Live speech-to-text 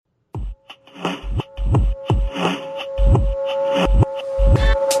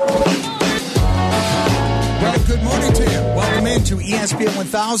ESPN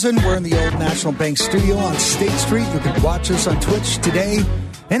 1000. We're in the old National Bank studio on State Street. You can watch us on Twitch today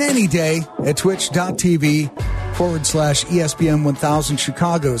and any day at twitch.tv/ESPN 1000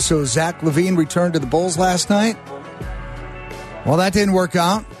 Chicago. So Zach LaVine returned to the Bulls last night. Well, that didn't work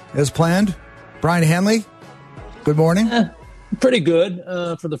out as planned. Brian Hanley, good morning. Pretty good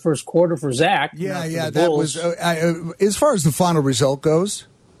for the first quarter for Zach. Yeah, that was as far as the final result goes.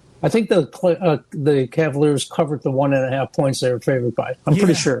 I think the Cavaliers covered the 1.5 points they were favored by. I'm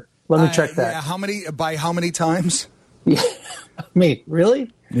pretty sure. Let me check that. Yeah, by how many times? Yeah, me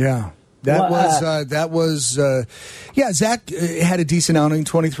really? Yeah, that was. Zach had a decent outing,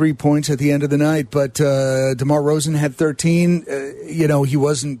 23 points at the end of the night, but DeMar DeRozan had 13. He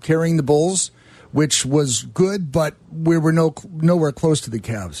wasn't carrying the Bulls, which was good, but we were nowhere close to the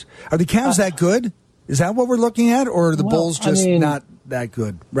Cavs. Are the Cavs that good? Is that what we're looking at, or are the Bulls just not that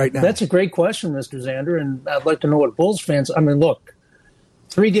good right now? That's a great question, Mr. Zander, and I'd like to know what Bulls fans. I mean, look,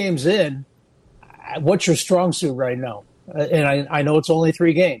 3 games in, what's your strong suit right now? And I know it's only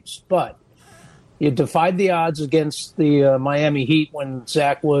 3 games, but you defied the odds against the Miami Heat when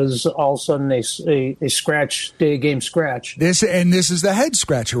Zach was all of a sudden a game scratch. This is the head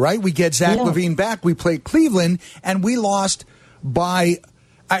scratcher, right? We get Zach LaVine back. We played Cleveland, and we lost by.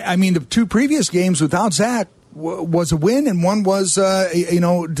 I mean, the 2 previous games without Zach was a win, and one was,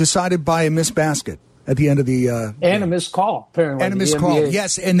 decided by a missed basket at the end of the and a missed call, apparently. And a missed call,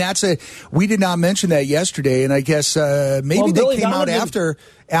 yes. And we did not mention that yesterday, and I guess maybe they came out after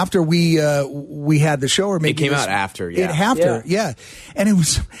we had the show, or maybe it came out after. Yeah. And it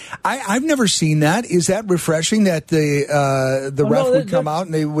was I've never seen that. Is that refreshing that the ref would come out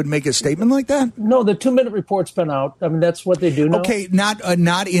and they would make a statement like that? No, the 2-minute report's been out. I mean, that's what they do now. Okay, not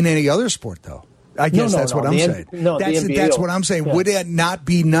in any other sport though. I guess that's what I'm saying. That's what I'm saying. Yeah. Would it not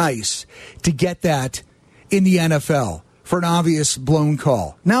be nice to get that in the NFL for an obvious blown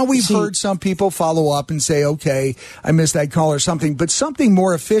call? Now, we've heard some people follow up and say, okay, I missed that call or something, but something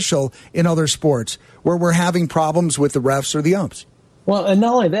more official in other sports where we're having problems with the refs or the umps. Well, and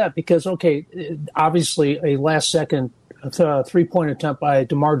not only that, because, obviously a last-second 3-point attempt by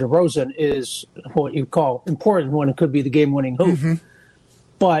DeMar DeRozan is what you call important when it could be the game-winning hoop. Mm-hmm.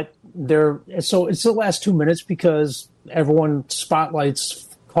 But so it's the last 2 minutes because everyone spotlights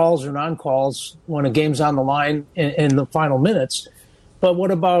calls or non-calls when a game's on the line in the final minutes. But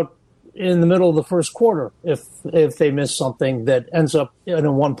what about in the middle of the first quarter if they miss something that ends up in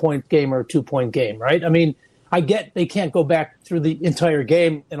a 1-point game or a 2-point game, right? I mean, I get they can't go back through the entire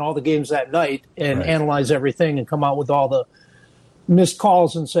game and all the games that night and analyze everything and come out with all the missed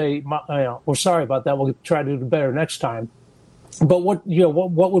calls and say, we're sorry about that. We'll try to do better next time. But what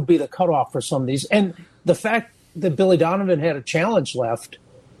would be the cutoff for some of these? And the fact that Billy Donovan had a challenge left,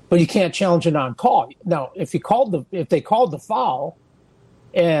 but you can't challenge a non-call. Now, if they called the foul,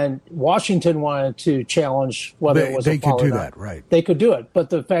 and Washington wanted to challenge whether it was a foul or not, they could do that, right? They could do it, but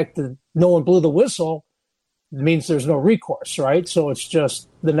the fact that no one blew the whistle means there's no recourse, right? So it's just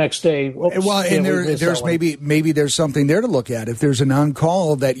the next day. And there's maybe there's something there to look at. If there's a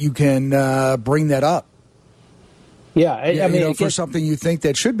non-call, that you can bring that up. Yeah, I mean, for something you think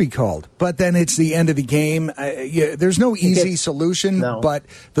that should be called, but then it's the end of the game. There's no easy solution, but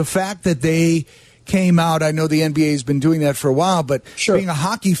the fact that they came out, I know the NBA has been doing that for a while, but being a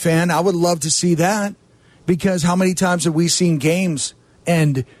hockey fan, I would love to see that, because how many times have we seen games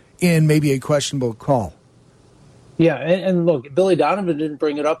end in maybe a questionable call? Yeah, and look, Billy Donovan didn't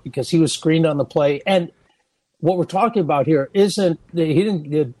bring it up because he was screened on the play, and what we're talking about here isn't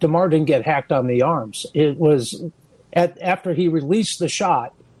DeMar didn't get hacked on the arms. It was after he released the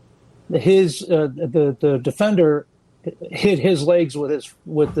shot, the defender hit his legs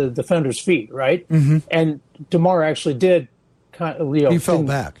with the defender's feet, right? Mm-hmm. And DeMar actually did he fell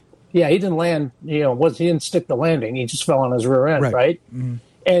back. Yeah, he didn't land. He didn't stick the landing. He just fell on his rear end, right? Mm-hmm.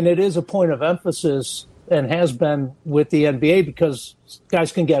 And it is a point of emphasis and has been with the NBA because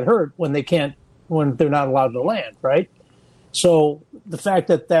guys can get hurt when they're not allowed to land, right? So the fact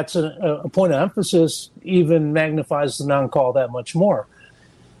that that's a point of emphasis even magnifies the non-call that much more.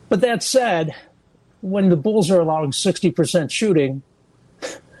 But that said, when the Bulls are allowing 60% shooting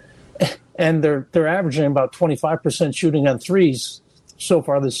and they're averaging about 25% shooting on threes so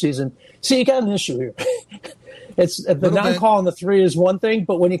far this season, see, you got an issue here. It's the non-call on the 3 is one thing,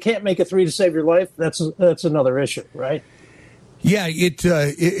 but when you can't make a 3 to save your life, that's another issue, right? Yeah,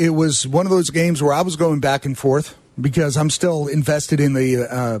 it was one of those games where I was going back and forth, because I'm still invested in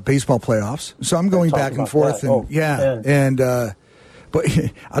the baseball playoffs. So I'm going back and forth. But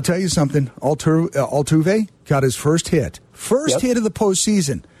I'll tell you something. Altuve got his first hit. Hit of the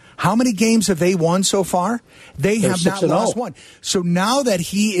postseason. How many games have they won so far? They're have not lost one. So now that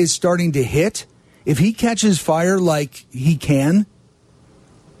he is starting to hit, if he catches fire like he can,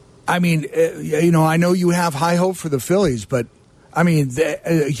 I mean, I know you have high hope for the Phillies, but I mean,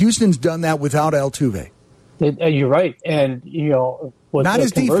 Houston's done that without Altuve. You're right, and not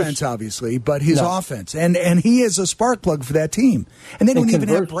his defense, obviously, but his offense, and he is a spark plug for that team. And they don't even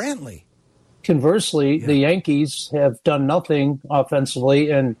have Brantley. Conversely, the Yankees have done nothing offensively,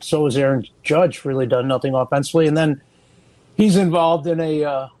 and so has Aaron Judge really done nothing offensively. And then he's involved in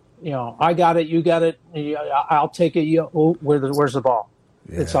a, I got it, you got it, I'll take it. Where's the ball?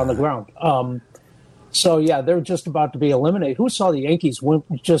 Yeah. It's on the ground. So they're just about to be eliminated. Who saw the Yankees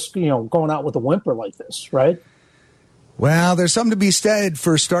going out with a whimper like this, right? Well, there's something to be said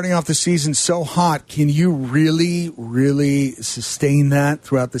for starting off the season so hot. Can you really, really sustain that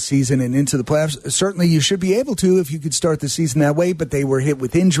throughout the season and into the playoffs? Certainly you should be able to if you could start the season that way, but they were hit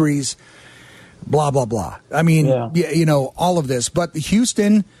with injuries, blah, blah, blah. I mean, all of this. But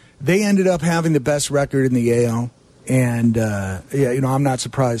Houston, they ended up having the best record in the AL. And, I'm not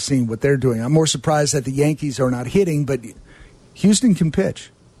surprised seeing what they're doing. I'm more surprised that the Yankees are not hitting, but Houston can pitch.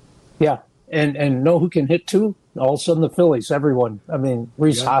 Yeah, and know who can hit too? All of a sudden, the Phillies, everyone. I mean,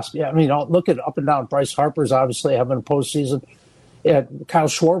 Rhys Hoskins. I mean, look at up and down. Bryce Harper's obviously having a postseason. Yeah, Kyle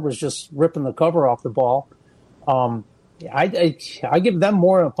Schwarber's just ripping the cover off the ball. I give them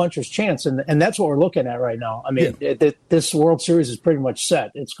more of a puncher's chance, and that's what we're looking at right now. I mean, this World Series is pretty much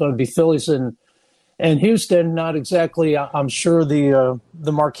set. It's going to be Phillies and Houston. Not exactly, I'm sure, the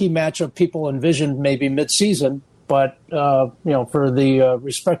marquee matchup people envisioned maybe midseason, but for the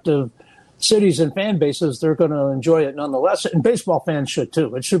respective cities and fan bases, they're going to enjoy it nonetheless. And baseball fans should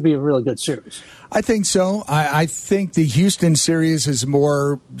too. It should be a really good series. I think so. I think the Houston series is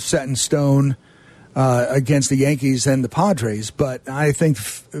more set in stone against the Yankees than the Padres, but I think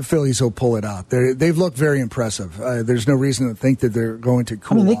Phillies will pull it out. They've looked very impressive. There's no reason to think that they're going to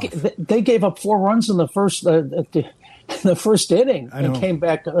cool off. They gave up 4 runs in the first inning and came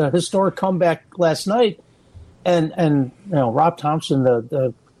back, a historic comeback last night. And Rob Thompson,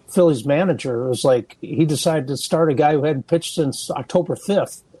 the Phillies manager, was like, he decided to start a guy who hadn't pitched since October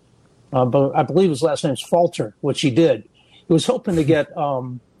 5th. But I believe his last name's Falter, which he did. He was hoping to get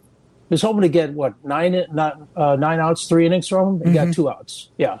nine outs, 3 innings from him. He got 2 outs.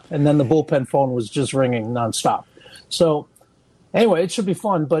 Yeah, and then the bullpen phone was just ringing nonstop. So anyway, it should be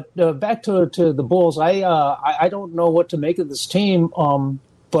fun. But back to the Bulls, I don't know what to make of this team.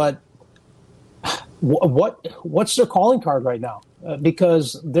 But what's their calling card right now?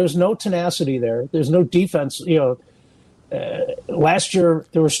 Because there's no tenacity there. There's no defense. Last year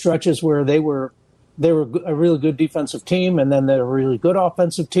there were stretches where they were a really good defensive team, and then they're a really good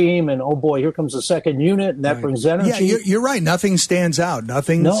offensive team, and oh boy, here comes the second unit, and that brings energy. Yeah, you're right. Nothing stands out.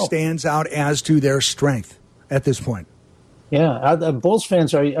 Nothing stands out as to their strength at this point. Yeah, Bulls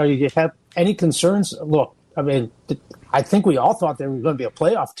fans, are you have any concerns? Look, I mean, I think we all thought they were going to be a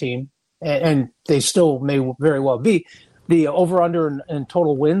playoff team, and they still may very well be. The over-under in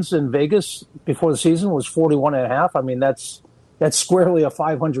total wins in Vegas before the season was 41.5. I mean, that's squarely a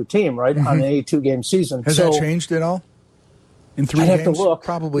 500 team, right, on an 82-game season. Has that changed at all in 3 games? I'd have to look.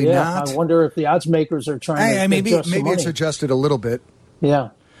 Probably not. I wonder if the odds makers are trying to maybe adjust maybe it's adjusted a little bit. Yeah.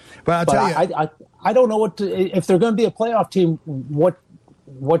 But I'll tell you. I don't know if they're going to be a playoff team,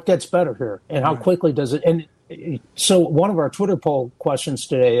 what gets better here and how quickly does it. And so one of our Twitter poll questions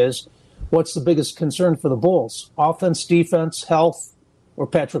today is, what's the biggest concern for the Bulls? Offense, defense, health, or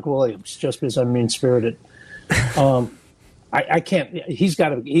Patrick Williams? Just because I'm mean-spirited. I can't. He's got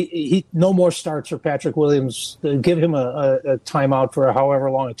to. He no more starts for Patrick Williams. Give him a timeout for however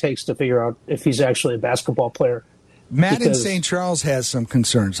long it takes to figure out if he's actually a basketball player. Matt in St. Charles has some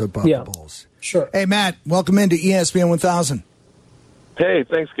concerns about the Bulls. Sure. Hey, Matt, welcome into ESPN 1000. Hey,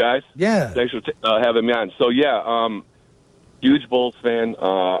 thanks, guys. Yeah. Thanks for having me on. So, huge Bulls fan.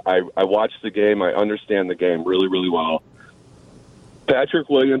 I watched the game. I understand the game really, really well. Patrick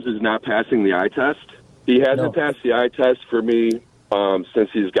Williams is not passing the eye test. He hasn't passed the eye test for me since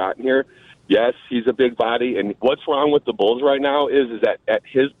he's gotten here. Yes, he's a big body, and what's wrong with the Bulls right now is that at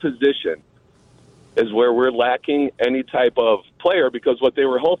his position is where we're lacking any type of player, because what they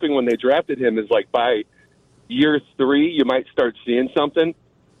were hoping when they drafted him is like by year 3 you might start seeing something.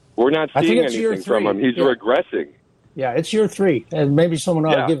 We're not seeing anything from him. He's regressing. Yeah, it's year 3, and maybe someone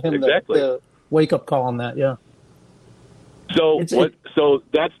ought to give him the wake-up call on that, So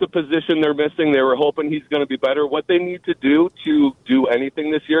that's the position they're missing. They were hoping he's going to be better. What they need to do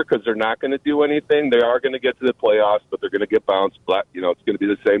anything this year, because they're not going to do anything, they are going to get to the playoffs, but they're going to get bounced. It's going to be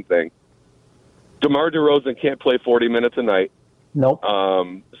the same thing. DeMar DeRozan can't play 40 minutes a night. Nope.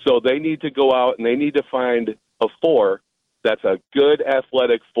 So they need to go out and they need to find a 4 that's a good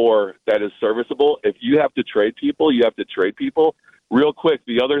athletic 4 that is serviceable. If you have to trade people, you have to trade people. Real quick,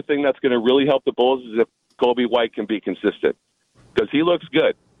 the other thing that's going to really help the Bulls is if Coby White can be consistent, because he looks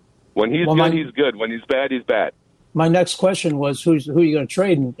good. When he's good, he's good. When he's bad, he's bad. My next question was, who are you going to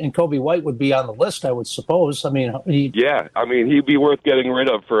trade? And Coby White would be on the list, I would suppose. I mean, he'd be worth getting rid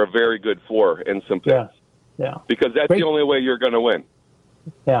of for a very good 4 and some picks. Yeah. Because that's the only way you're going to win.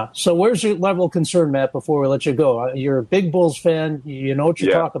 Yeah. So where's your level of concern, Matt, before we let you go? You're a big Bulls fan. You know what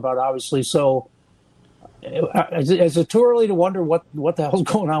you talk about, obviously. So is it too early to wonder what the hell's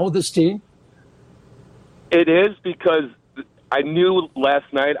going on with this team? It is, because I knew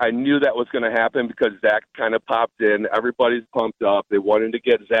last night, that was going to happen because Zach kind of popped in. Everybody's pumped up. They wanted to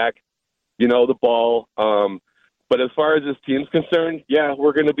get Zach, the ball. But as far as this team's concerned,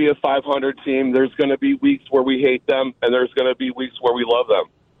 we're going to be a 500 team. There's going to be weeks where we hate them, and there's going to be weeks where we love them.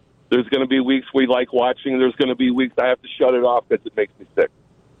 There's going to be weeks we like watching. There's going to be weeks I have to shut it off because it makes me sick.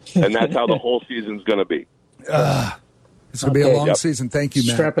 And that's how the whole season's going to be. It's going to be a long season. Thank you,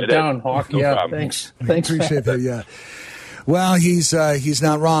 Matt. Strap it down, Hawk. No problem. Thanks. Appreciate that, yeah. Well, he's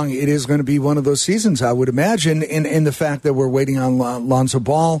not wrong. It is going to be one of those seasons, I would imagine, in the fact that we're waiting on Lonzo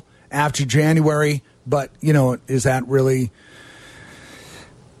Ball after January. But, is that really...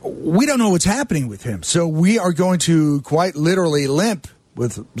 We don't know what's happening with him. So we are going to quite literally limp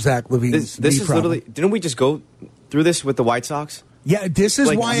with Zach LaVine's This is problem. literally... Didn't we just go through this with the White Sox? Yeah, this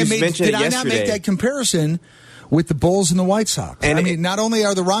is why I made... Did I not make that comparison with the Bulls and the White Sox? And I mean, not only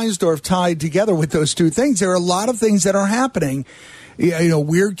are the Reinsdorf tied together with those two things, there are a lot of things that are happening.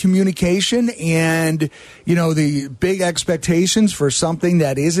 Weird communication and, the big expectations for something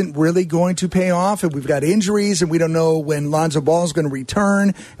that isn't really going to pay off. And we've got injuries, and we don't know when Lonzo Ball is going to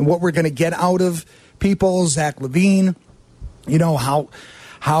return and what we're going to get out of people. Zach LaVine,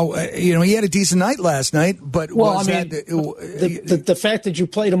 how he had a decent night last night, but the fact that you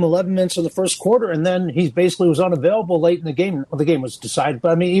played him 11 minutes in the first quarter and then he basically was unavailable late in the game. Well, the game was decided,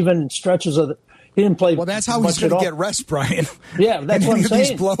 but I mean, even stretches of he didn't play. Well, that's how he's going to get rest, Brian. Yeah, that's what I'm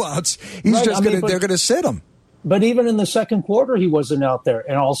saying. These blowouts, they're going to sit him. But even in the second quarter, he wasn't out there,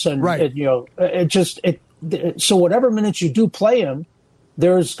 and all of a sudden, so whatever minutes you do play him,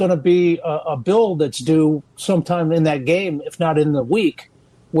 there's going to be a bill that's due sometime in that game, if not in the week,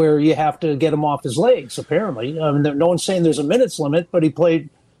 where you have to get him off his legs. Apparently, no one's saying there's a minutes limit, but he played.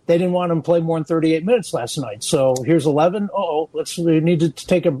 They didn't want him to play more than 38 minutes last night. So here's 11. We need to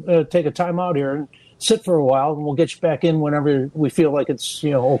take a timeout here and sit for a while, and we'll get you back in whenever we feel like it's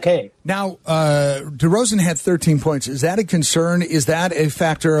okay. Now, DeRozan had 13 points. Is that a concern? Is that a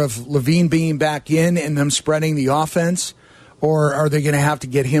factor of LaVine being back in and them spreading the offense, or are they going to have to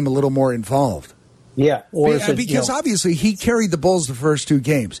get him a little more involved? Yeah, because obviously he carried the Bulls the first 2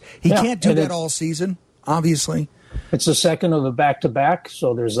 games. He can't do that all season. Obviously. It's the second of the back-to-back,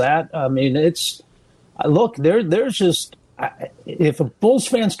 so there's that. I mean, there's just if Bulls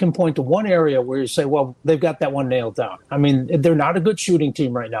fans can point to one area where you say, well, they've got that one nailed down. I mean, they're not a good shooting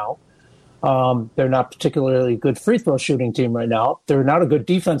team right now. They're not particularly good free throw shooting team right now. They're not a good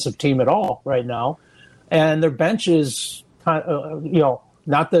defensive team at all right now, and their bench is not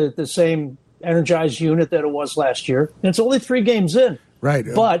the same energized unit that it was last year. And it's only 3 games in, right?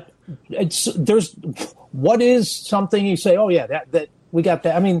 But what is something you say, that we got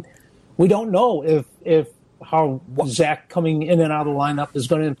that. I mean, we don't know if how Zach coming in and out of the lineup is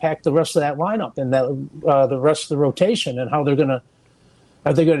going to impact the rest of that lineup and that the rest of the rotation, and how are they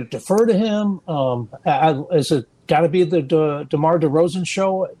going to defer to him? Is it got to be the DeMar DeRozan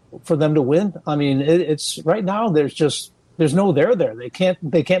show for them to win? I mean, it's right now. There's no there. They can't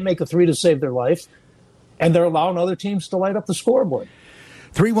make a 3 to save their life, and they're allowing other teams to light up the scoreboard.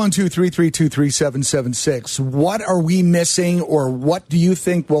 312-332-3776. What are we missing, or what do you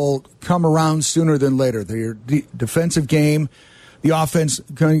think will come around sooner than later? The defensive game, the offense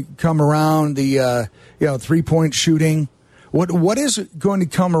going to come around, the 3-point shooting. What is going to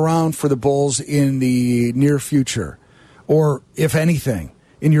come around for the Bulls in the near future, or if anything,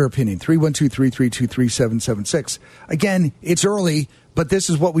 in your opinion? 312-332-3776. Again, it's early, but this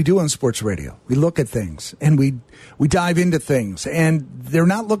is what we do on sports radio. We look at things, and we dive into things, and they're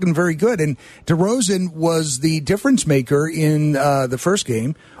not looking very good. And DeRozan was the difference maker in the first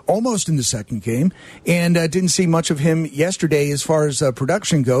game, almost in the second game, and didn't see much of him yesterday as far as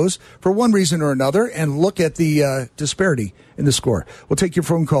production goes for one reason or another. And look at the disparity in the score. We'll take your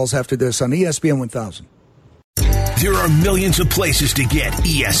phone calls after this on ESPN 1000. There are millions of places to get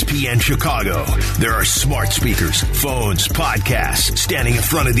ESPN Chicago. There are smart speakers, phones, podcasts, standing in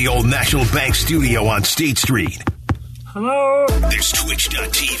front of the old National Bank studio on State Street. Hello? There's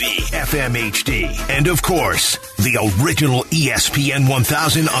Twitch.tv, FMHD, and of course, the original ESPN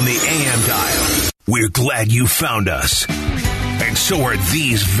 1000 on the AM dial. We're glad you found us. And so are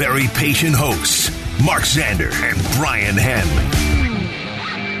these very patient hosts, Mark Zander and Brian Henn.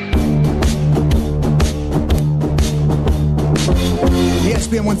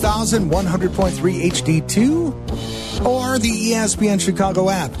 ESPN 1000, 100.3 HD2, or the ESPN Chicago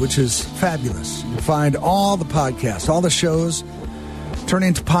app, which is fabulous. You can find all the podcasts, all the shows turn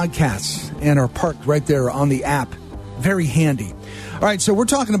into podcasts and are parked right there on the app. Very handy. All right, so we're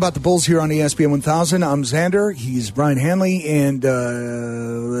talking about the Bulls here on ESPN 1000. I'm Xander. He's Brian Hanley, and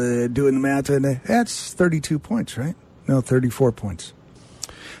doing the math, and that's 32 points, right? No, 34 points.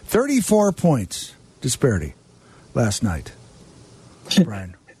 34 points disparity last night.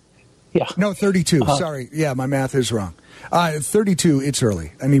 Brian. Yeah. No, 32. Sorry. Yeah, my math is wrong. 32, it's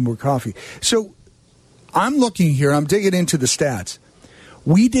early. I need more coffee. So I'm looking here. I'm digging into the stats.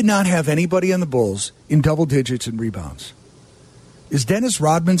 We did not have anybody on the Bulls in double digits in rebounds. Is Dennis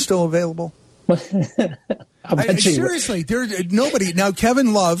Rodman still available? Seriously, there's nobody. Now,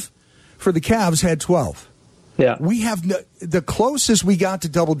 Kevin Love for the Cavs had 12. Yeah. We have the closest we got to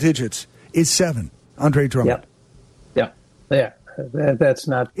double digits is 7. Andre Drummond. Yeah. That's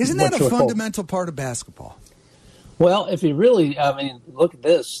not. Isn't that a fundamental part of basketball? Well, if you really, look at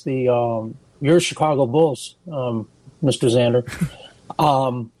this. Your Chicago Bulls, Mr. Xander,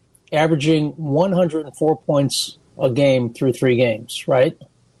 averaging 104 points a game through 3 games, right?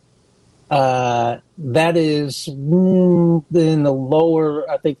 That is in the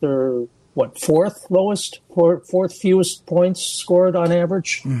lower. I think they're fourth fewest points scored on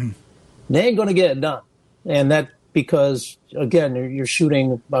average. Mm-hmm. They ain't going to get it done, and that. Because, again, you're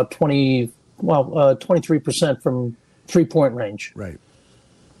shooting about 23% from 3-point range. Right.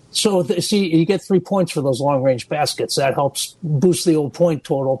 So, you get 3 points for those long-range baskets. That helps boost the old point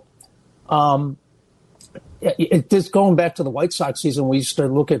total. Just going back to the White Sox season, we used to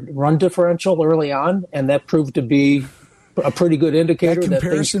look at run differential early on, and that proved to be a pretty good indicator. That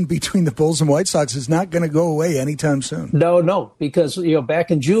comparison between the Bulls and White Sox is not going to go away anytime soon. No, because,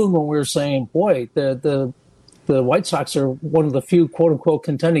 back in June when we were saying, boy, the White Sox are one of the few quote-unquote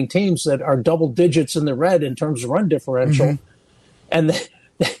contending teams that are double digits in the red in terms of run differential. Mm-hmm. And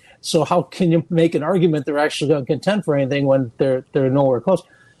so how can you make an argument they're actually going to contend for anything when they're nowhere close?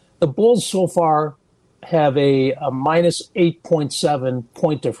 The Bulls so far have a minus 8.7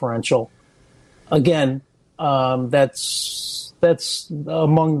 point differential. Again, that's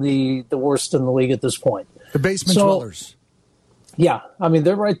among the worst in the league at this point. The basement dwellers. Yeah,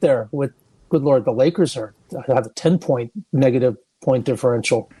 they're right there with, good Lord, the Lakers have a 10-point negative point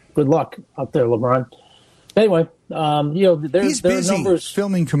differential. Good luck out there, LeBron. Anyway, he's busy numbers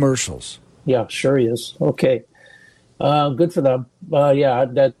filming commercials. Yeah, sure he is. Okay, good for them.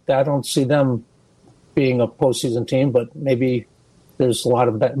 I don't see them being a postseason team, but maybe there's a lot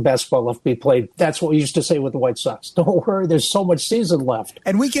of basketball left to be played. That's what we used to say with the White Sox. Don't worry, there's so much season left.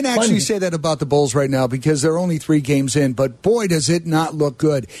 And we can actually say that about the Bulls right now because they're only 3 games in, but boy, does it not look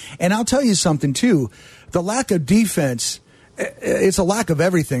good. And I'll tell you something, too. The lack of defense, it's a lack of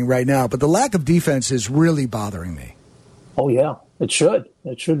everything right now, but the lack of defense is really bothering me. Oh, yeah, it should.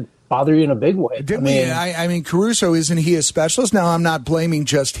 It should bother you in a big way. Caruso, isn't he a specialist? Now, I'm not blaming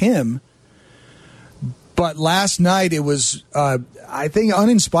just him. But last night it was, I think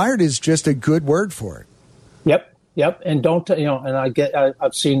uninspired is just a good word for it. Yep. And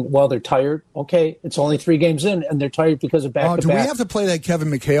I've seen, they're tired. Okay, it's only 3 games in, and they're tired because of back-to-back. Do we have to play that Kevin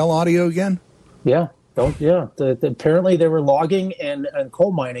McHale audio again? Yeah. Apparently they were logging and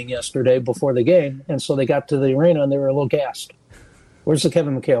coal mining yesterday before the game, and so they got to the arena and they were a little gassed. Where's the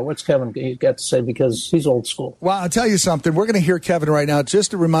Kevin McHale? What's Kevin got to say? Because he's old school. Well, I'll tell you something. We're going to hear Kevin right now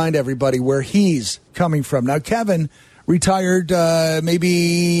just to remind everybody where he's coming from. Now, Kevin retired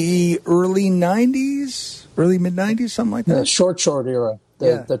maybe early 90s, early mid-90s, something like that. Short era.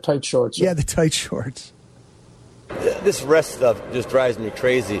 The tight shorts. Yeah, the tight shorts. This rest stuff just drives me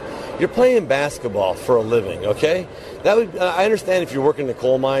crazy. You're playing basketball for a living, okay? I understand if you're working in a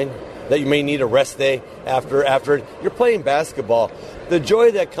coal mine that you may need a rest day after it. You're playing basketball. The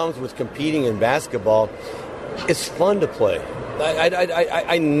joy that comes with competing in basketball, it's fun to play.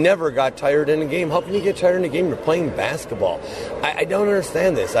 I never got tired in a game. How can you get tired in a game? You're playing basketball. I don't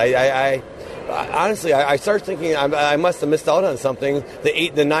understand this. Honestly, I start thinking I must have missed out on something.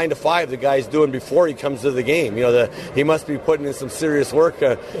 The 9 to 5 the guy's doing before he comes to the game. He must be putting in some serious work,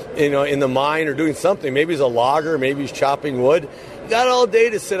 in the mine or doing something. Maybe he's a logger. Maybe he's chopping wood. You got all day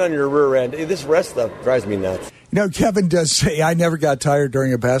to sit on your rear end. This rest stuff drives me nuts. Kevin does say, I never got tired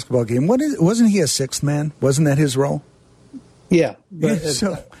during a basketball game. Wasn't he a sixth man? Wasn't that his role? Yeah.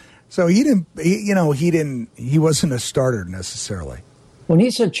 So he didn't. He wasn't a starter necessarily. When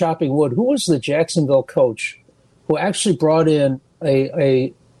he said chopping wood, who was the Jacksonville coach who actually brought in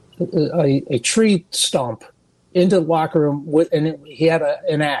a tree stump into the locker room he had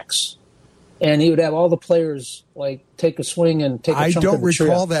an axe, and he would have all the players like take a swing and take a chunk of the tree. I don't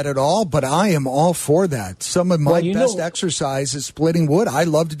recall that at all, but I am all for that. Some of my best exercise is splitting wood. I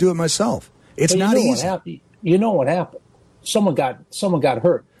love to do it myself. It's not easy. You know what happened? Someone got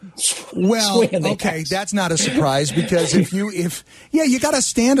hurt. Well, okay, that's not a surprise because you got to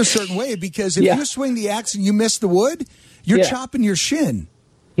stand a certain way because if you swing the axe and you miss the wood, you're chopping your shin.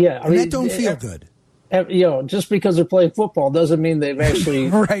 Yeah, that don't feel good. Just because they're playing football doesn't mean they've actually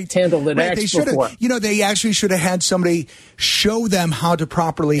handled an axe before. They actually should have had somebody show them how to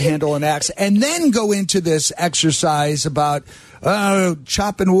properly handle an axe and then go into this exercise about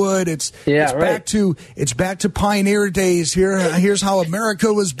chopping wood. It's back to pioneer days. Here's how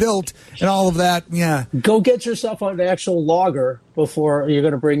America was built and all of that. Yeah, go get yourself an actual logger before you're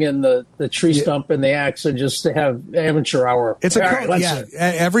going to bring in the tree stump and the axe and just have amateur hour. It's a coach.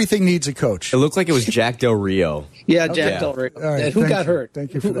 Everything needs a coach. It looked like it was Jack Del Rio. Yeah, Jack Del Rio. Right, who got hurt?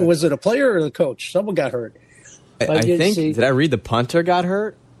 Thank you for that. Was it a player or the coach? Someone got hurt. I think. Did I read the punter got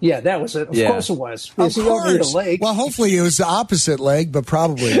hurt? Yeah, that was it. Of course it was. Of course. Well, hopefully it was the opposite leg, but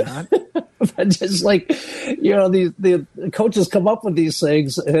probably not. But just like, the coaches come up with these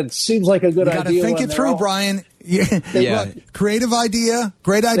things, and it seems like a good idea. You got to think it through, Brian. Creative idea,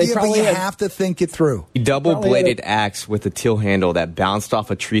 great idea, but you have to think it through. Double-bladed axe with a teal handle that bounced off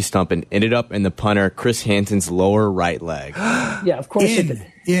a tree stump and ended up in the punter Chris Hansen's lower right leg. Yeah, of course it did.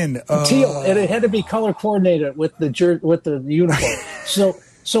 Teal, and it had to be color coordinated with the uniform.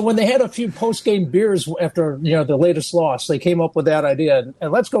 So when they had a few post-game beers after the latest loss, they came up with that idea.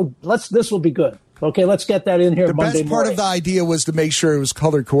 And this will be good. Okay, let's get that in here Monday morning. The best part of the idea was to make sure it was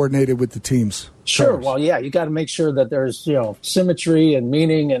color coordinated with the teams. Sure. Well, yeah, you got to make sure that there's symmetry and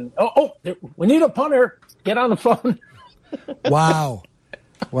meaning. And we need a punter. Get on the phone. Wow.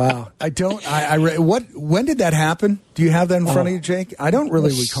 When did that happen? Do you have that in front of you, Jake? I don't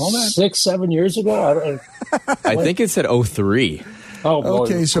really recall that. 6-7 years ago. I think it said 2003. Oh, boy,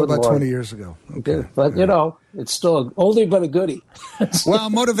 okay, so about 20 years ago. Okay. But, it's still an oldie but a goodie.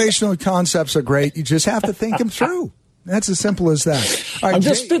 Well, motivational concepts are great. You just have to think them through. That's as simple as that. All right, I'm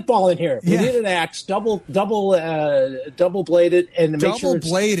just spitballing here. We need an axe, double-bladed, and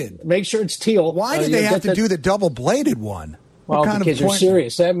make sure it's teal. Why did they have to do the double-bladed one? Well, because you're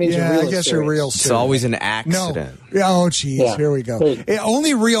serious. That means you're real. I guess you're real serious. It's always an accident. No. Oh, geez. Yeah. Here we go.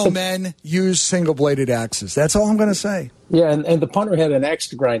 Only real men use single-bladed axes. That's all I'm going to say. Yeah, and the punter had an axe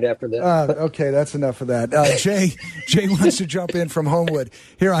to grind after that. Okay, that's enough of that. Jay wants to jump in from Homewood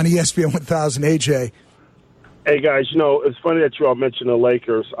here on ESPN 1000. Hey, Jay. Hey, guys, it's funny that you all mentioned the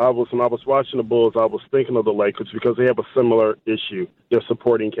Lakers. When I was watching the Bulls, I was thinking of the Lakers because they have a similar issue, their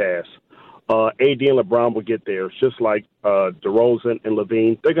supporting cast. AD and LeBron will get there, just like DeRozan and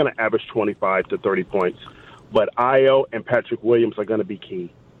Levine. They're going to average 25 to 30 points. But Ayo and Patrick Williams are going to be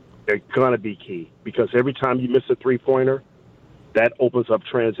key. They're going to be key because every time you miss a three-pointer, that opens up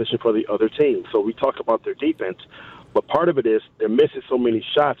transition for the other team. So we talk about their defense, but part of it is they're missing so many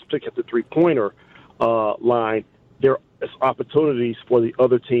shots, particularly at the three-pointer line. There is opportunities for the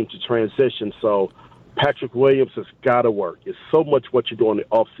other team to transition. So Patrick Williams has got to work. It's so much what you do in the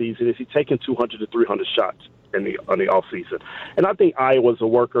offseason. Is he taking 200 to 300 shots on the offseason? And I think Iowa's a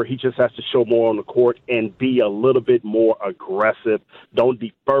worker. He just has to show more on the court and be a little bit more aggressive. Don't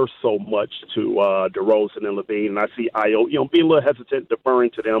defer so much to DeRozan and Levine. And I see Iowa, be a little hesitant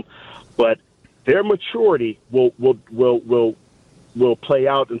deferring to them, but their maturity will play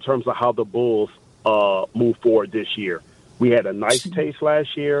out in terms of how the Bulls move forward this year. We had a nice taste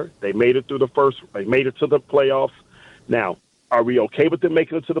last year. They made it through they made it to the playoffs. Now, are we okay with them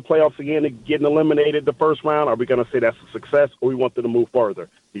making it to the playoffs again and getting eliminated the first round? Are we going to say that's a success, or we want them to move further?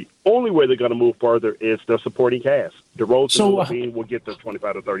 The only way they're going to move further is their supporting cast. DeRozan and Levine will get their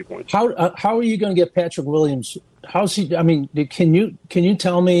 25 to 30 points. How are you going to get Patrick Williams? How's he? I mean, can you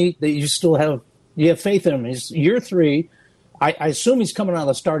tell me that you still have faith in him? He's year 3. I assume he's coming out of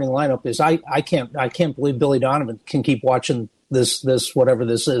the starting lineup. I can't believe Billy Donovan can keep watching this whatever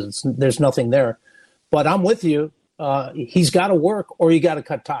this is. There's nothing there, but I'm with you. He's got to work, or you got to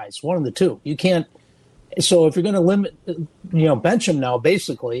cut ties. One of the two. You can't. So if you're going to limit, bench him now,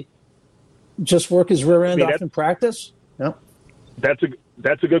 basically, just work his rear end off in practice. No, that's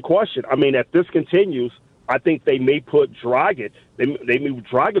a good question. I mean, if this continues, I think they may put Dragic. They move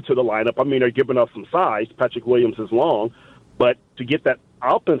Dragic to the lineup. I mean, they're giving us some size. Patrick Williams is long. But to get that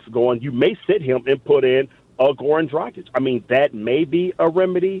offense going, you may sit him and put in Goran Dragic. I mean, that may be a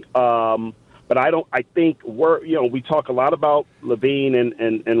remedy, but I think we talk a lot about Levine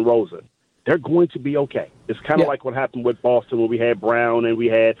and Rosen. They're going to be okay. It's kind of like what happened with Boston when we had Brown and we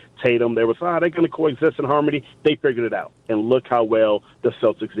had Tatum. There was, they're going to coexist in harmony. They figured it out. And look how well the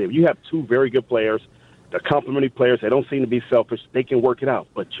Celtics did. You have two very good players. They're complementary players. They don't seem to be selfish. They can work it out.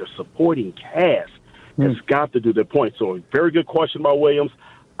 But your supporting cast has got to do their point. So a very good question about Williams.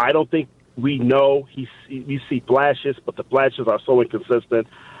 I don't think we know. We see flashes, but the flashes are so inconsistent.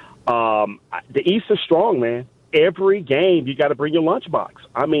 The East is strong, man. Every game, you got to bring your lunchbox.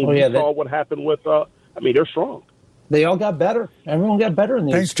 I mean, saw what happened with. They're strong. They all got better. Everyone got better in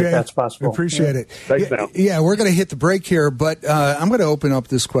the East. Thanks, Jay. That's possible. Appreciate it. Thanks, now. Yeah, we're going to hit the break here, but I'm going to open up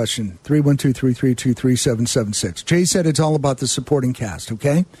this question. 312-332-3776. Jay said it's all about the supporting cast,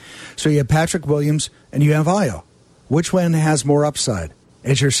 okay? So you have Patrick Williams and you have Ayo. Which one has more upside,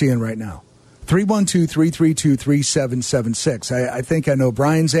 as you're seeing right now? 312-332-3776. I think I know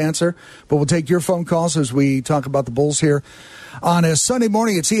Brian's answer, but we'll take your phone calls as we talk about the Bulls here on a Sunday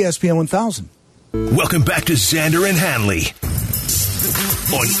morning. It's ESPN 1000. Welcome back to Xander and Hanley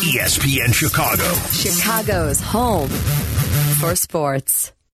on ESPN Chicago. Chicago's home for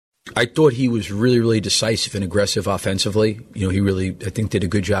sports. I thought he was really, really decisive and aggressive offensively. He really, I think, did a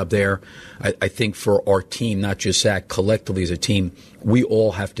good job there. I think for our team, not just Zach, collectively as a team, we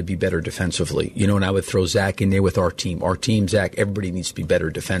all have to be better defensively. And I would throw Zach in there with our team. Our team, Zach, everybody needs to be better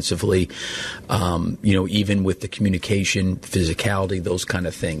defensively, even with the communication, physicality, those kind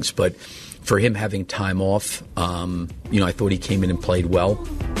of things. But for him having time off, I thought he came in and played well.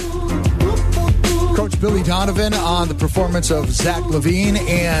 Coach Billy Donovan on the performance of Zach LaVine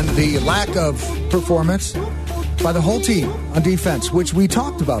and the lack of performance by the whole team on defense, which we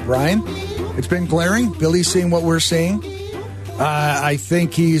talked about, Brian. It's been glaring. Billy's seeing what we're seeing. I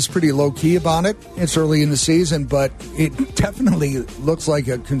think he's pretty low-key about it. It's early in the season, but it definitely looks like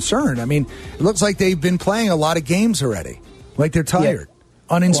a concern. I mean, it looks like they've been playing a lot of games already. Like they're tired,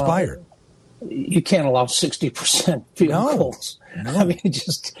 uninspired. Well, you can't allow 60% field goals. No. I mean,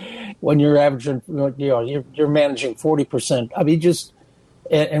 just when you're averaging, you're managing 40%. I mean,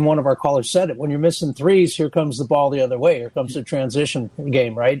 and one of our callers said it, when you're missing threes, here comes the ball the other way. Here comes the transition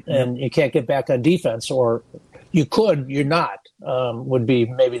game, right? And you can't get back on defense, or you could, you're not, would be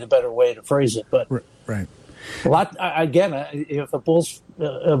maybe the better way to phrase it. But right. A lot, again, if a Bulls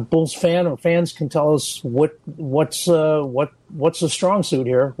fan or fans can tell us what's the strong suit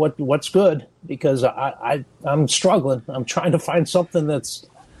here, what's good, because I'm struggling. I'm trying to find something that's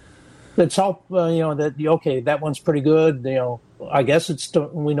help. That one's pretty good. I guess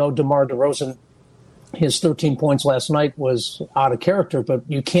we know DeMar DeRozan, his 13 points last night was out of character, but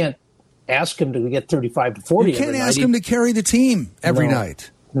you can't ask him to get 35 to 40. You can't ask him to carry the team every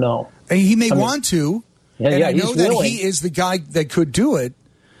night. No, he may want to. And I know that willing. he is the guy that could do it,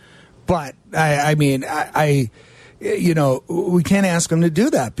 but we can't ask him to do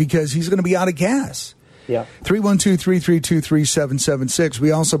that because he's going to be out of gas. Yeah. 312-332-3776.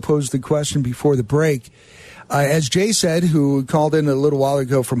 We also posed the question before the break. As Jay said, who called in a little while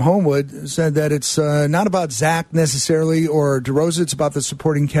ago from Homewood, said that it's not about Zach necessarily or DeRozan, it's about the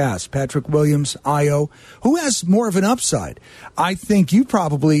supporting cast. Patrick Williams, Ayo. Who has more of an upside? I think you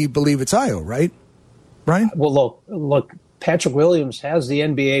probably believe it's Ayo, right? Brian? Well, look, Patrick Williams has the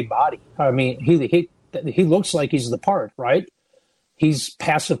NBA body. I mean, he looks like he's the part, right? He's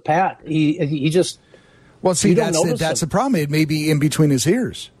passive Pat. He just that's the problem. It may be in between his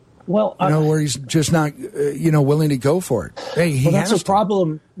ears. Well, where he's just not willing to go for it. Hey, that's a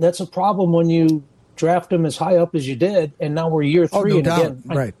problem. That's a problem when you draft him as high up as you did, and now we're year 3. Oh, no doubt. Again,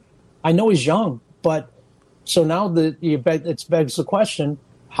 right. I know he's young, but so now it begs the question.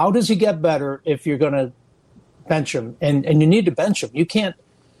 How does he get better if you're going to bench him? And you need to bench him. You can't.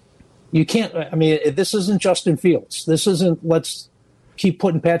 I mean, this isn't Justin Fields. This isn't let's keep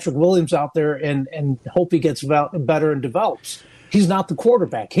putting Patrick Williams out there and hope he gets better and develops. He's not the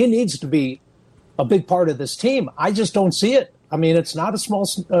quarterback. He needs to be a big part of this team. I just don't see it. I mean, it's not a small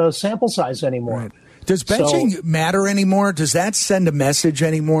sample size anymore. Right. Does benching matter anymore? Does that send a message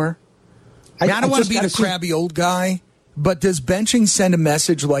anymore? I don't want to be the crabby old guy. But does benching send a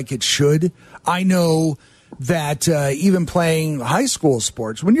message like it should? I know that even playing high school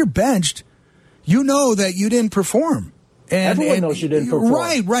sports, when you're benched, you know that you didn't perform. Everyone knows you didn't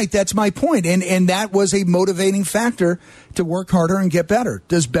perform. Right. That's my point. And that was a motivating factor to work harder and get better.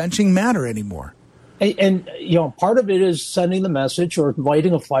 Does benching matter anymore? And part of it is sending the message or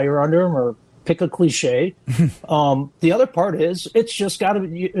lighting a fire under him or pick a cliche. The other part is it's just got to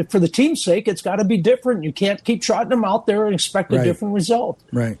be, for the team's sake, it's got to be different. You can't keep trotting them out there and expect a different result.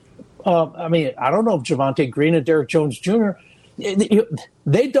 Right. I mean, I don't know if Javonte Green and Derek Jones Jr.,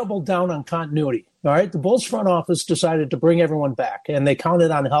 they doubled down on continuity. All right. The Bulls front office decided to bring everyone back, and they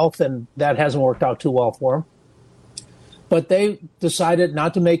counted on health, and that hasn't worked out too well for them. But they decided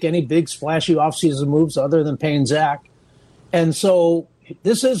not to make any big splashy offseason moves other than paying Zach. And so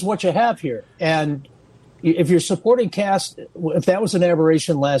this is what you have here. And if you're supporting cast, if that was an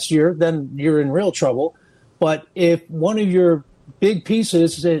aberration last year, then you're in real trouble. But if one of your big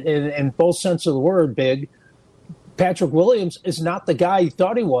pieces, in both sense of the word, big, Patrick Williams is not the guy you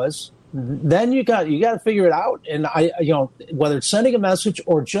thought he was, then you got to figure it out. And whether it's sending a message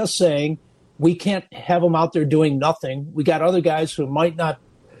or just saying we can't have him out there doing nothing. We got other guys who might not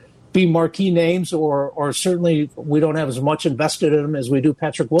be marquee names, or certainly we don't have as much invested in them as we do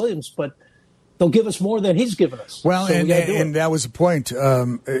Patrick Williams, but they'll give us more than he's given us. Well, so and that was the point.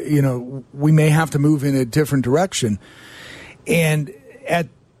 We may have to move in a different direction. And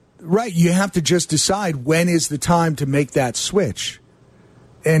you have to just decide when is the time to make that switch.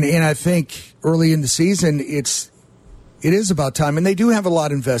 And I think early in the season, it is about time. And they do have a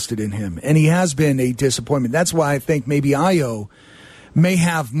lot invested in him. And he has been a disappointment. That's why I think maybe Ayo may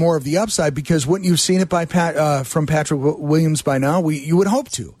have more of the upside, because wouldn't you have seen it from Patrick Williams by now? You would hope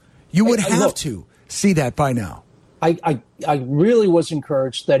to. You would have to see that by now. I really was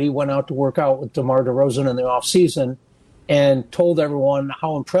encouraged that he went out to work out with DeMar DeRozan in the offseason and told everyone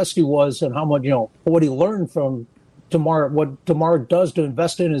how impressed he was and how much, what he learned from DeMar, what DeMar does to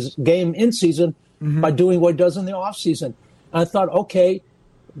invest in his game in season by doing what he does in the offseason. And I thought, okay,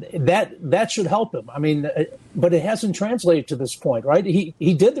 that should help him. I mean, but it hasn't translated to this point, right?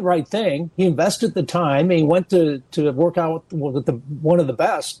 He did the right thing. He invested the time. He went to work out with one of the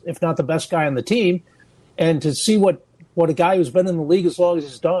best, if not the best guy on the team, and to see what a guy who's been in the league as long as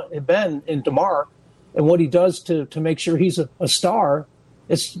he's been in DeMar and what he does to make sure he's a star.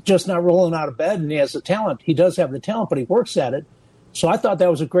 It's just not rolling out of bed, and he has the talent. He does have the talent, but he works at it. So I thought that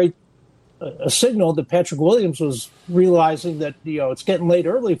was a great a signal that Patrick Williams was realizing that it's getting late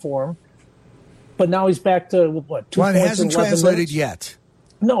early for him, but now he's back to what? 2 points. It hasn't translated minutes? Yet.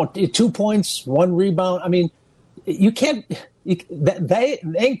 No, 2 points, 1 rebound. I mean, you can't. They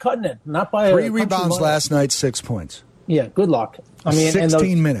ain't cutting it. Not by 3 rebounds last night, 6 points. Yeah, good luck. I mean,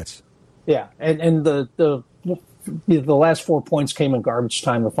 16 minutes. Yeah, and the last 4 points came in garbage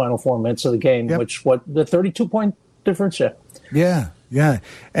time, the final 4 minutes of the game, which the 32-point difference. Yeah,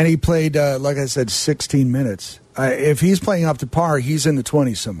 and he played, like I said, 16 minutes. If he's playing up to par, he's in the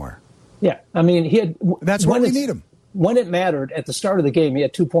 20s somewhere. Yeah, I mean, he had. That's when we need him. When it mattered at the start of the game, he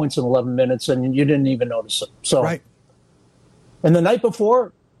had 2 points in 11 minutes, and you didn't even notice it. So, right. And the night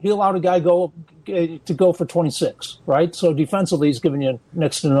before, he allowed a guy to go for 26, right? So defensively, he's giving you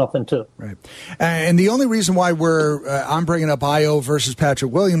next to nothing too. Right. And the only reason why I'm bringing up Ayo versus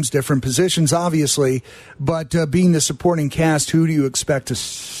Patrick Williams, different positions, obviously, but being the supporting cast, who do you expect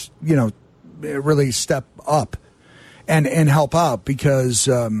to, really step up and help out? Because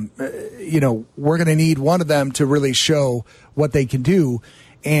we're going to need one of them to really show what they can do,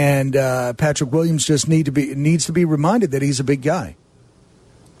 and Patrick Williams just needs to be reminded that he's a big guy.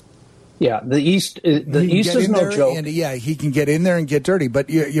 Yeah, the East is no joke. And he can get in there and get dirty. But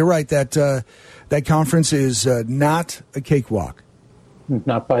you're right that conference is not a cakewalk.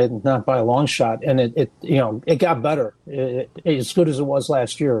 Not by a long shot, and it got better, as good as it was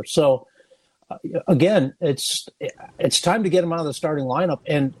last year. So again, it's time to get him out of the starting lineup.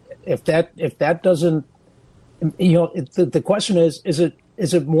 And if that doesn't, the question is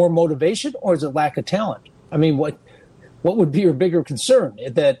it more motivation or is it lack of talent? I mean, what would be your bigger concern?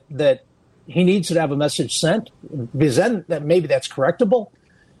 That he needs to have a message sent, because then maybe that's correctable.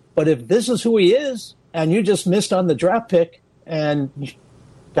 But if this is who he is, and you just missed on the draft pick, and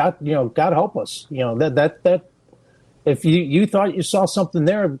God help us, that if you thought you saw something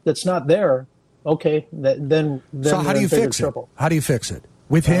there that's not there, okay, then so how do you fix it? Trouble. How do you fix it?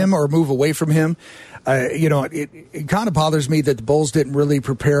 With him or move away from him? It kind of bothers me that the Bulls didn't really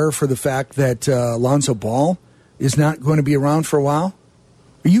prepare for the fact that Lonzo Ball is not going to be around for a while.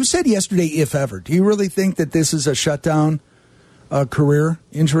 You said yesterday, if ever. Do you really think that this is a shutdown career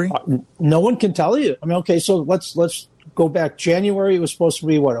injury? No one can tell you. I mean, okay, so let's go back. January, it was supposed to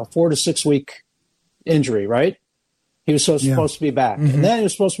be, a 4 to 6 week injury, right? He was supposed to be back. Mm-hmm. And then he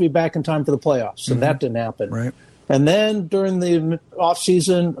was supposed to be back in time for the playoffs, and that didn't happen. Right. And then during the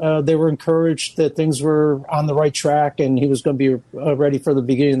offseason, they were encouraged that things were on the right track and he was going to be ready for the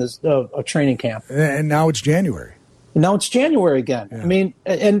beginning of training camp. And now it's January. Now it's January again. Yeah. I mean,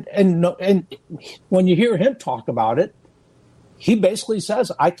 and when you hear him talk about it, he basically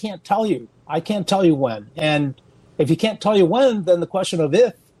says, I can't tell you when. And if he can't tell you when, then the question of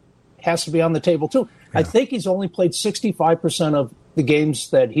if has to be on the table too. Yeah. I think he's only played 65% of the games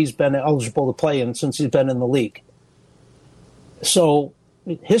that he's been eligible to play in since he's been in the league. So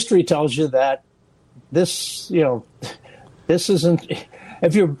history tells you that this isn't.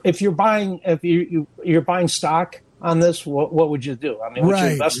 If you're buying stock on this, what would you do? I mean, would you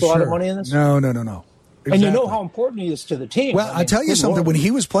invest a lot of money in this? No. Exactly. And you know how important he is to the team. Well, I'll tell you something. When he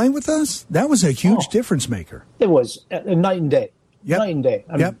was playing with us, that was a huge difference maker. It was a night and day. Yep. Night and day.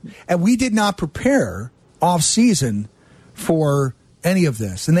 And we did not prepare off season for any of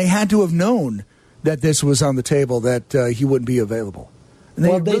this, and they had to have known that this was on the table, that he wouldn't be available. And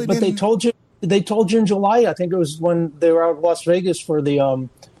they told you. They told you in July. I think it was when they were out in Las Vegas for the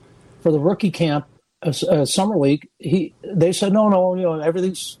rookie camp, summer league. They said no.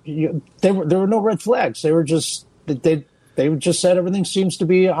 Everything's. There were no red flags. They were just they just said everything seems to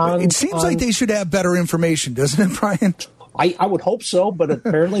be on. It seems like they should have better information, doesn't it, Brian? I would hope so, but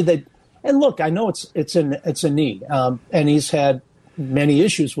apparently they. And look, I know it's a knee, and he's had many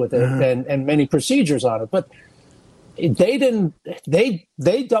issues with it and many procedures on it, but. They didn't. They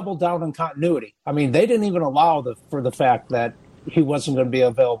doubled down on continuity. I mean, they didn't even allow for the fact that he wasn't going to be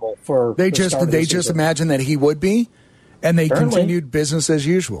available for. They just imagined that he would be, and they continued business as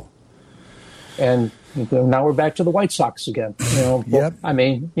usual. And now we're back to the White Sox again. Yep. I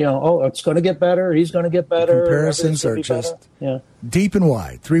mean, it's going to get better. He's going to get better. The comparisons are just deep and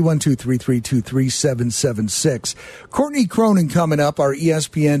wide. 312-332-3776. Courtney Cronin coming up, our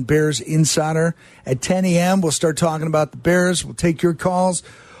ESPN Bears insider at 10 a.m. We'll start talking about the Bears. We'll take your calls.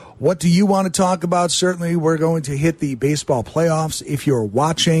 What do you want to talk about? Certainly, we're going to hit the baseball playoffs if you're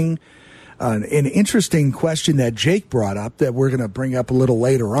watching. An interesting question that Jake brought up that we're going to bring up a little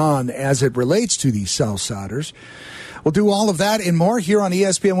later on as it relates to the Southsiders. We'll do all of that and more here on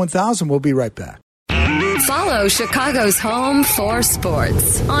ESPN 1000. We'll be right back. Follow Chicago's home for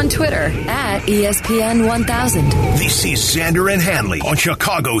sports on Twitter at ESPN 1000. This is Xander and Hanley on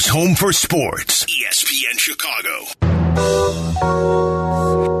Chicago's home for sports, ESPN Chicago.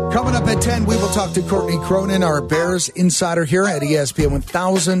 Coming up at 10, we will talk to Courtney Cronin, our Bears insider here at ESPN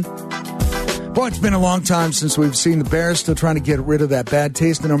 1000. Boy, it's been a long time since we've seen the Bears still trying to get rid of that bad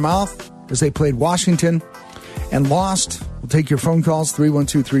taste in their mouth as they played Washington and lost. We'll take your phone calls,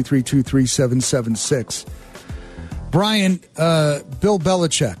 312-332-3776. Brian, Bill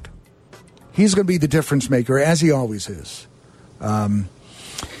Belichick, he's going to be the difference maker, as he always is. I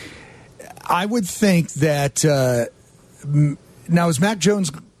would think that now, is Mac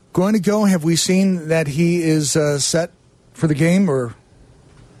Jones going to go? Have we seen that he is set for the game, or...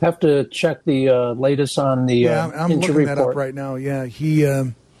 Have to check the latest on the I'm injury looking that report. up right now. Yeah, he,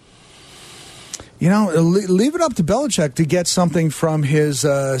 leave it up to Belichick to get something from his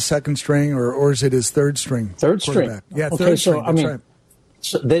second string, or is it his third string? Third string. Yeah, okay, third string. That's right.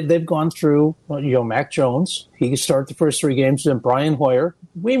 So they've gone through, Mac Jones. He started the first three games. Then Brian Hoyer.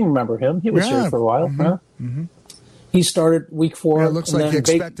 We remember him. He was here for a while. Mm-hmm. Huh? Mm-hmm. He started week 4. Yeah, it looks like he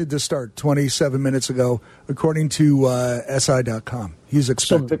expected to start 27 minutes ago, according to SI.com. He's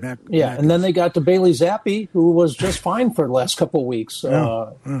expected. And then they got to Bailey Zappi, who was just fine for the last couple of weeks.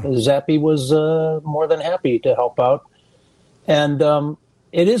 Zappi was more than happy to help out. And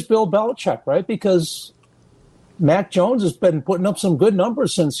it is Bill Belichick, right? Because Mac Jones has been putting up some good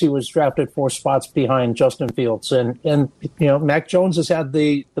numbers since he was drafted 4 spots behind Justin Fields. And Mac Jones has had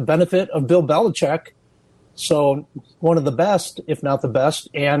the benefit of Bill Belichick. So one of the best, if not the best,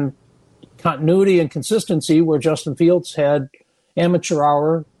 and continuity and consistency where Justin Fields had amateur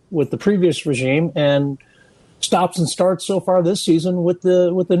hour with the previous regime and stops and starts so far this season with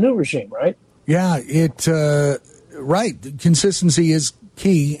the new regime, right? Yeah, right. Consistency is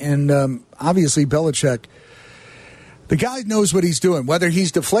key, and obviously Belichick, the guy knows what he's doing. Whether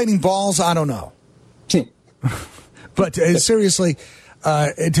he's deflating balls, I don't know. But seriously...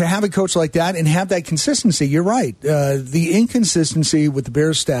 to have a coach like that and have that consistency, you're right. The inconsistency with the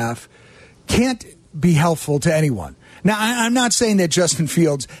Bears staff can't be helpful to anyone. Now, I'm not saying that Justin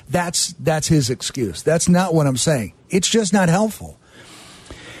Fields, that's his excuse. That's not what I'm saying. It's just not helpful.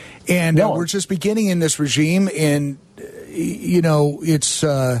 And we're just beginning in this regime, and,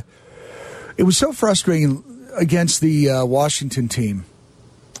 it was so frustrating against the Washington team,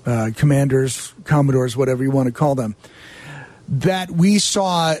 Commanders, Commodores, whatever you want to call them, that we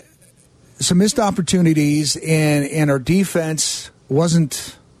saw some missed opportunities and our defense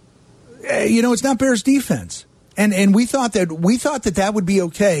wasn't, it's not Bears defense. And we thought that would be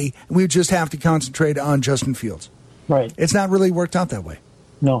okay. We would just have to concentrate on Justin Fields. Right. It's not really worked out that way.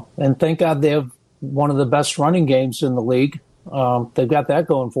 No. And thank God they have one of the best running games in the league. They've got that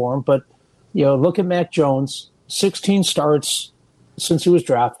going for them. But, look at Mac Jones, 16 starts since he was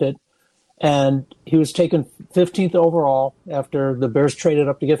drafted. and he was taken 15th overall after the Bears traded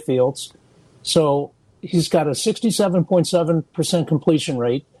up to get Fields. So he's got a 67.7% completion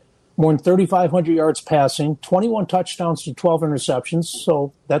rate, more than 3,500 yards passing, 21 touchdowns to 12 interceptions,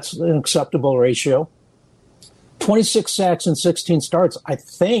 so that's an acceptable ratio. 26 sacks and 16 starts. I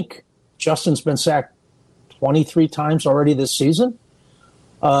think Justin's been sacked 23 times already this season.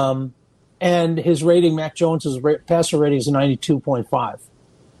 And his rating, Mac Jones's passer rating is 92.5.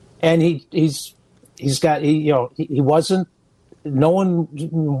 And he wasn't, no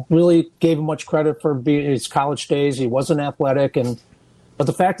one really gave him much credit for being his college days. He wasn't athletic. But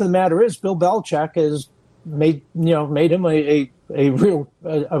the fact of the matter is, Bill Belichick has made him a real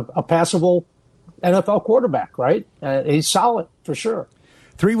passable NFL quarterback, right? He's solid for sure.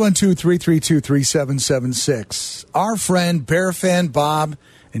 312-332-3776. Our friend, Bear fan Bob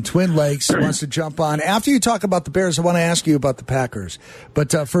in Twin Lakes wants to jump on. After you talk about the Bears, I want to ask you about the Packers.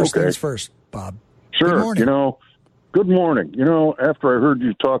 But first things first, Bob. Sure. Good morning. Good morning. After I heard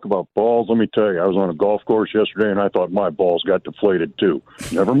you talk about balls, let me tell you, I was on a golf course yesterday, and I thought my balls got deflated, too.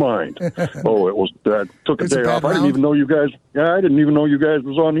 Never mind. That took a day off. I didn't even know you guys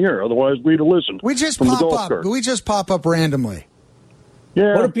was on the air. Otherwise, we'd have listened. We just pop up randomly.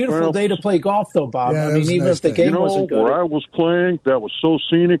 Yeah, what a beautiful day to play golf, though, Bob. Yeah, even if the game wasn't good. Where I was playing, that was so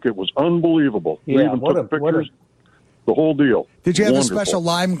scenic, it was unbelievable. Yeah, we even took pictures, the whole deal. Did you have a special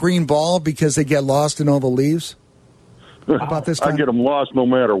lime green ball because they get lost in all the leaves? About this time? I get them lost no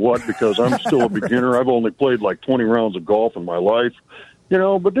matter what because I'm still a beginner. I've only played like 20 rounds of golf in my life.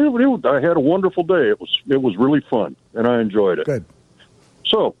 But I had a wonderful day. It was really fun, and I enjoyed it. Good.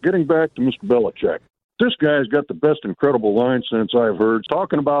 So, getting back to Mr. Belichick. This guy's got the best incredible line since I've heard,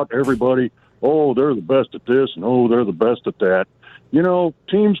 talking about everybody, oh, they're the best at this, and oh, they're the best at that.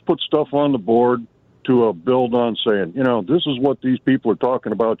 Teams put stuff on the board to build on saying, this is what these people are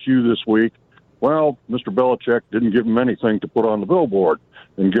talking about you this week. Well, Mr. Belichick didn't give him anything to put on the billboard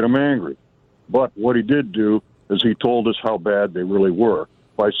and get him angry. But what he did do is he told us how bad they really were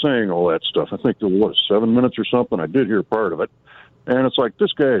by saying all that stuff. I think there was 7 minutes or something. I did hear part of it. And it's like,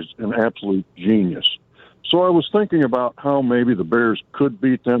 this guy is an absolute genius. So I was thinking about how maybe the Bears could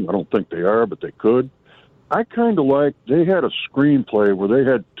beat them. I don't think they are, but they could. I kind of like they had a screenplay where they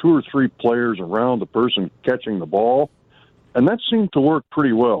had 2 or 3 players around the person catching the ball, and that seemed to work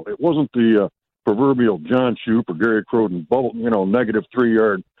pretty well. It wasn't the proverbial John Shoop or Gary Croden bubble, negative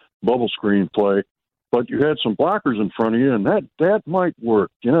 3-yard bubble screen play, but you had some blockers in front of you, and that might work.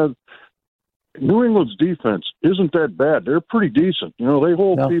 New England's defense isn't that bad. They're pretty decent. They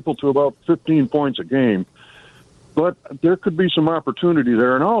hold people to about 15 points a game, but there could be some opportunity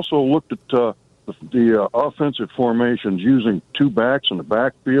there. And I also looked at the offensive formations using 2 backs in the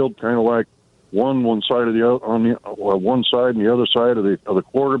backfield, kind of like one side of the on the one side and the other side of the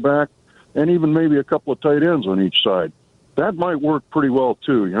quarterback, and even maybe a couple of tight ends on each side. That might work pretty well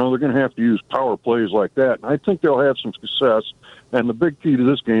too. They're going to have to use power plays like that, and I think they'll have some success. And the big key to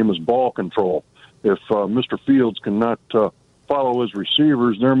this game is ball control. If Mr. Fields cannot follow his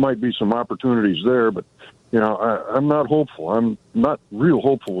receivers, there might be some opportunities there. But I'm not hopeful. I'm not real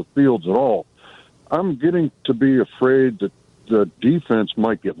hopeful with Fields at all. I'm getting to be afraid that the defense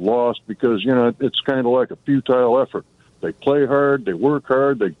might get lost because, it's kind of like a futile effort. They play hard, they work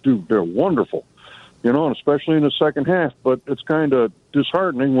hard, they're wonderful, and especially in the second half. But it's kind of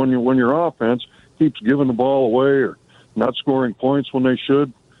disheartening when your offense keeps giving the ball away or not scoring points when they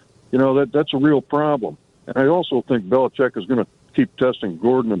should. That's a real problem. And I also think Belichick is going to keep testing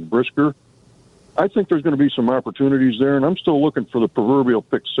Gordon and Brisker. I think there's going to be some opportunities there, and I'm still looking for the proverbial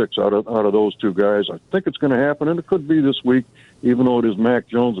pick 6 out of those 2 guys. I think it's going to happen, and it could be this week, even though it is Mac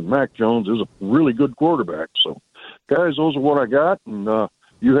Jones, and Mac Jones is a really good quarterback. So, guys, those are what I got, and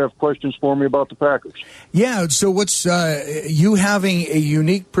you have questions for me about the Packers. Yeah, so what's you having a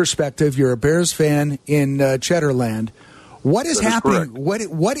unique perspective? You're a Bears fan in Cheddarland. What is happening?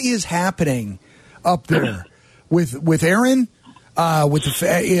 What is happening up there with Aaron?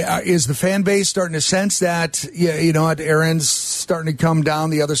 Is the fan base starting to sense that Aaron's starting to come down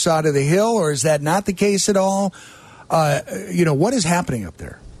the other side of the hill, or is that not the case at all? What is happening up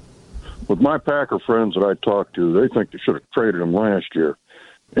there? With my Packer friends that I talk to, they think they should have traded him last year.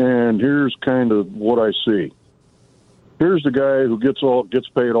 And here's kind of what I see. Here's the guy who gets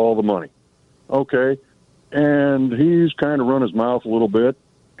paid all the money. Okay. And he's kind of run his mouth a little bit.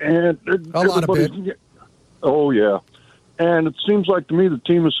 And a lot of bit. Oh, yeah. And it seems like to me the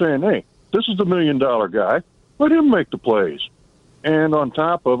team is saying, hey, this is the $1 million guy. Let him make the plays. And on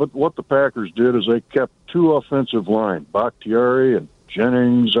top of it, what the Packers did is they kept 2 offensive line, Bakhtiari and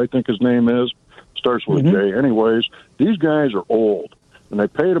Jennings, I think his name is. Starts with a J. Anyways, these guys are old. and they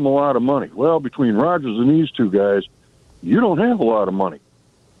paid him a lot of money. Well, between Rodgers and these two guys, you don't have a lot of money.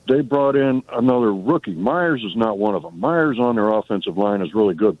 They brought in another rookie. Myers is not one of them. Myers on their offensive line is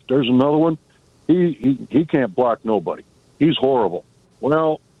really good. There's another one. He can't block nobody. He's horrible.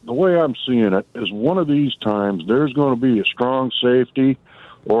 Well, the way I'm seeing it is one of these times there's going to be a strong safety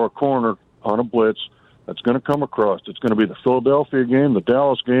or a corner on a blitz that's going to come across. It's going to be the Philadelphia game, the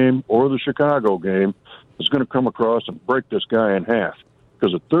Dallas game, or the Chicago game. It's going to come across and break this guy in half.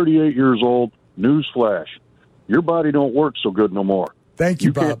 Because at 38 years old, newsflash, your body don't work so good no more. Thank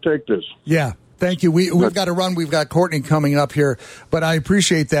you, Bob. You can't take this. Yeah. Thank you. We've got to run. We've got Courtney coming up here, but I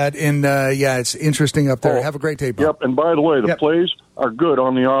appreciate that. And, it's interesting up there. Have a great day, Bob. Yep, and by the way, the plays are good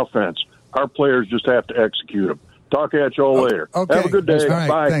on the offense. Our players just have to execute them. Talk at you all later. Okay. Have a good day. All right,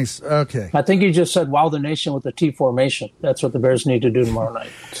 Bye. Thanks. Okay. I think you just said wow the nation with the T formation. That's what the Bears need to do tomorrow night.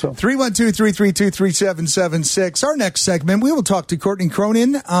 So 312-332-3776. Our next segment, we will talk to Courtney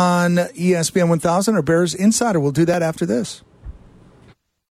Cronin on ESPN 1000, our Bears Insider. We'll do that after this.